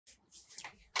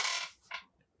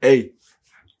Hey,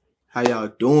 how y'all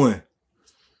doing?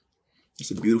 It's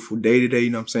a beautiful day today,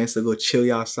 you know what I'm saying? So go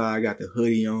chill outside. I got the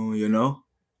hoodie on, you know?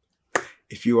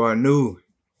 If you are new,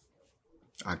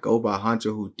 I go by Hunter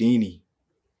Houdini.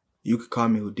 You could call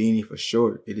me Houdini for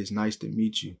short. It is nice to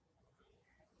meet you.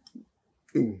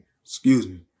 Ooh, excuse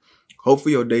me.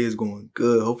 Hopefully your day is going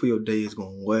good. Hopefully your day is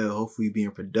going well. Hopefully you're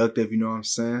being productive, you know what I'm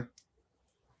saying?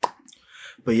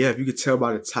 But yeah, if you could tell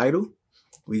by the title,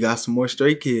 we got some more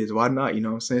Stray Kids. Why not? You know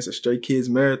what I'm saying? It's a Stray Kids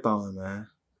marathon, man.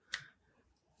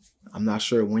 I'm not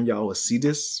sure when y'all will see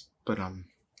this, but I'm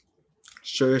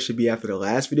sure it should be after the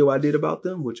last video I did about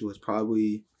them, which was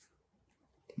probably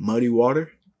Muddy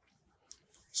Water.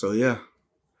 So yeah,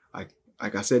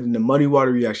 like I said in the Muddy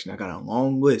Water reaction, I got a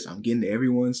long list. I'm getting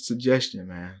everyone's suggestion,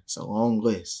 man. It's a long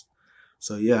list.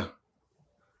 So yeah,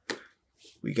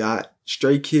 we got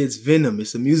Stray Kids Venom.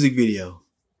 It's a music video.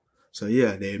 So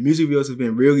yeah, their music videos have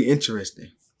been really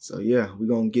interesting. So yeah, we're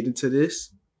going to get into this.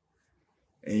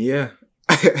 And yeah.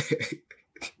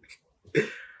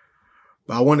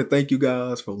 But I want to thank you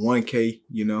guys for 1K,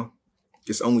 you know.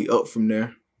 It's only up from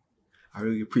there. I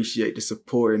really appreciate the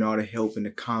support and all the help in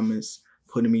the comments,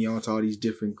 putting me onto all these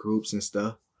different groups and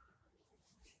stuff.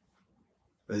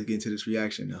 Let's get into this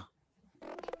reaction now.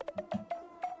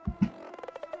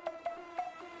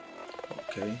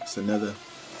 Okay, it's another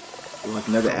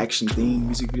action theme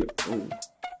music video. Oh,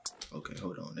 okay,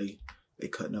 hold on. They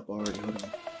cutting up already. Hold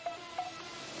on.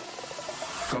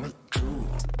 Coming through.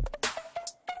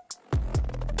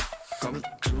 Coming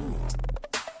through.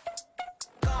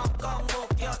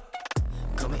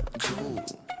 Coming through.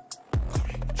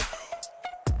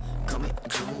 Coming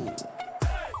through.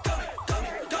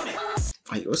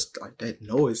 Like what's like that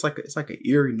noise? It's like an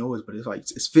eerie noise, but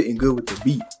it's fitting good with the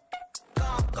beat.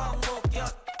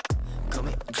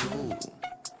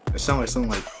 It sounds like something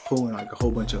like pulling like a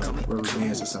whole bunch of like rubber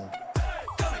bands or something.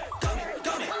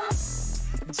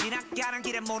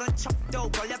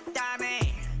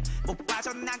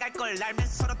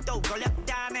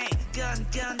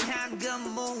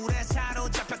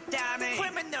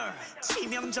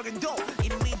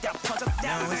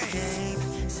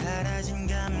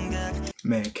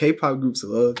 Man, K-pop groups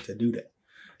love to do that.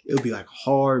 It'll be like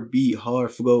hard beat,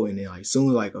 hard flow, and then like soon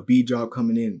as like a beat drop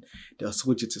coming in, they'll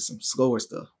switch it to some slower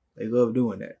stuff. They love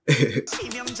doing that.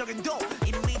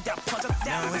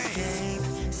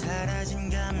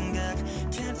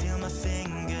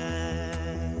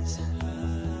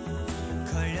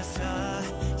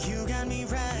 You got me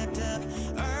wrapped up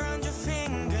around your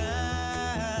fingers.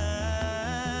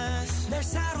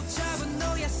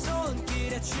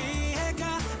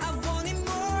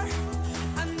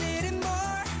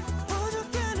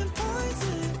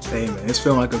 Hey man, it's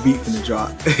feeling like a beat from the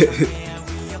drop.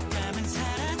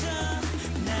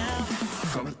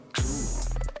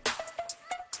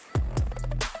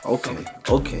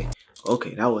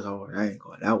 Okay, that was hard. I ain't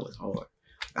going. That was hard.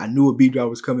 I knew a beat drop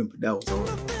was coming, but that was hard.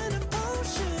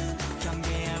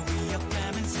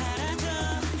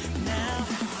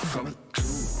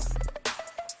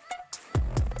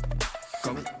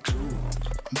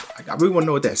 I really want to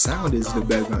know what that sound is in the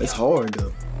background. It's hard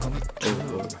though.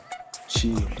 Oh,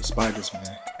 chill, the spiders,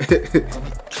 man.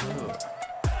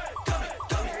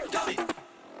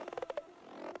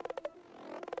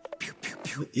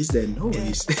 What is that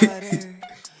noise?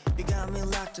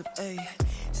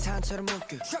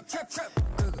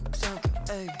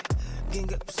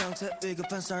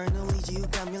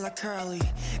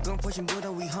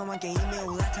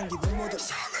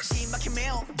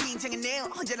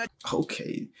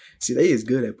 Okay, see, they is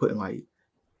good at putting like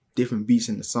different beats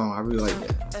in the song. I really like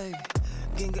that.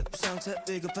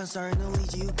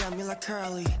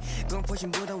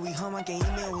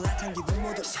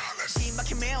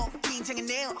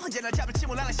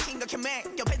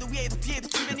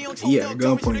 Yeah, the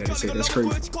gun pointing at it, say that's crazy.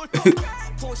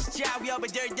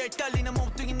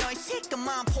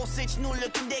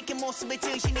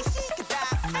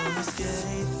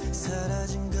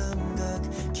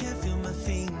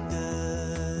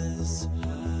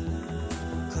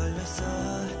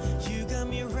 You got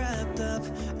me wrapped up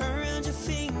around your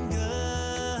fingers.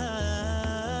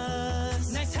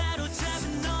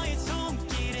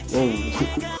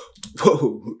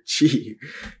 Whoa,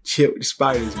 chill with the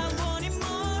spiders, man.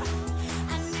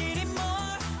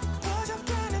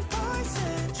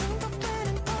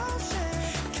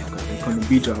 Okay, they come to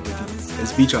beat drop again.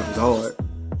 This beat drop is hard.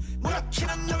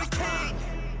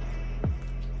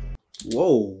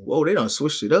 Whoa, they done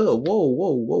switched it up.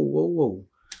 Whoa.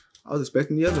 I was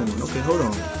expecting the other one. Okay, hold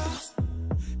on.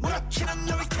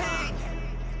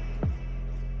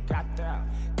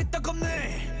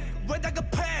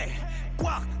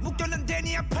 꽉 묶였는데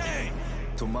네 앞에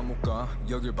돈만 못 가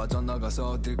여길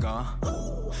빠져나가서 어딜 가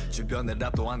주변에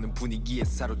랍도 않는 분위기에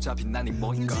사로잡힌 난이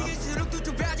뭐인가 움직일수록 또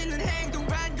좁아지는 행동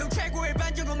반경 최고의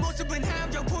반전은 모습은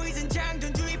함정 포이즌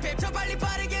장전 주입해 더 빨리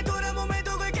빠르게 돌아 몸에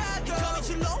독을 가둬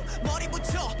거미줄로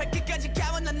머리부터 발끝까지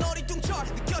감아 난 어리둥절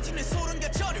느껴지는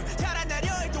소름과 저류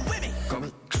달아나려 해도 위미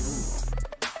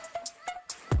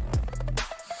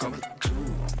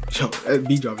Yo, that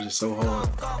beat drop is just so hard.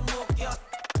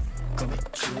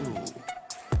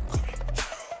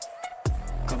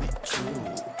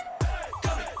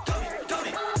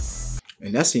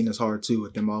 And that scene is hard too,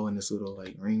 with them all in this little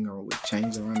like ring or with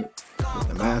chains around it, with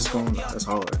the mask on. That's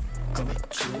hard.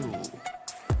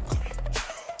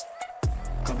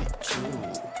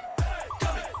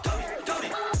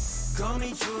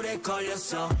 거미줄에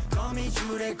걸렸어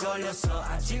거미줄에 걸렸어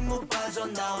아직 못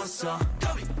빠져나왔어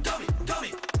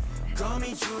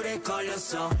거미줄에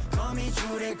걸렸어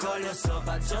거미줄에 걸렸어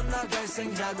빠져나갈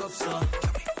생각 없어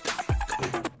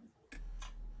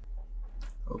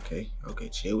Okay,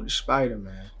 chill with the spider,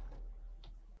 man.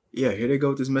 Yeah, here they go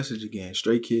with this message again.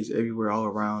 Stray kids everywhere, all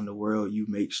around the world, you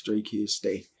make stray kids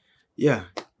stay. Yeah,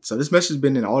 so this message has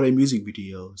been in all their music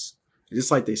videos. Is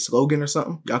this like their slogan or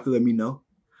something? Y'all could let me know.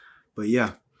 But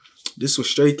yeah, this was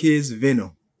Stray Kids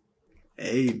VENOM.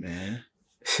 Hey, man.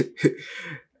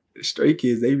 Stray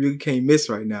Kids, they really can't miss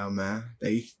right now, man.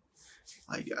 They,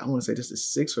 like, I want to say this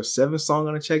is the 6th or 7th song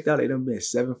I done checked out. They done been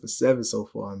 7 for 7 so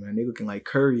far, man. They looking like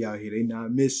Curry out here. They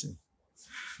not missing.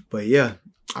 But yeah,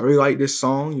 I really like this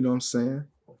song, you know what I'm saying?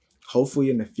 Hopefully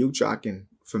in the future I can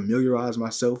familiarize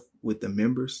myself with the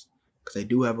members, because they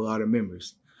do have a lot of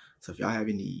members. So if y'all have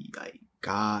any like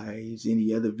guys,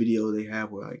 any other video they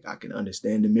have where like I can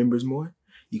understand the members more,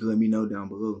 you can let me know down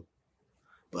below.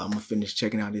 But I'm gonna finish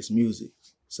checking out this music.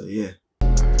 So yeah.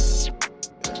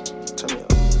 Turn me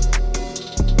up.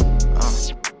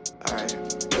 Alright,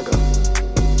 here we go.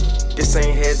 This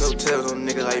ain't heads or tails, no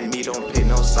nigga like me don't pick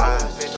no side.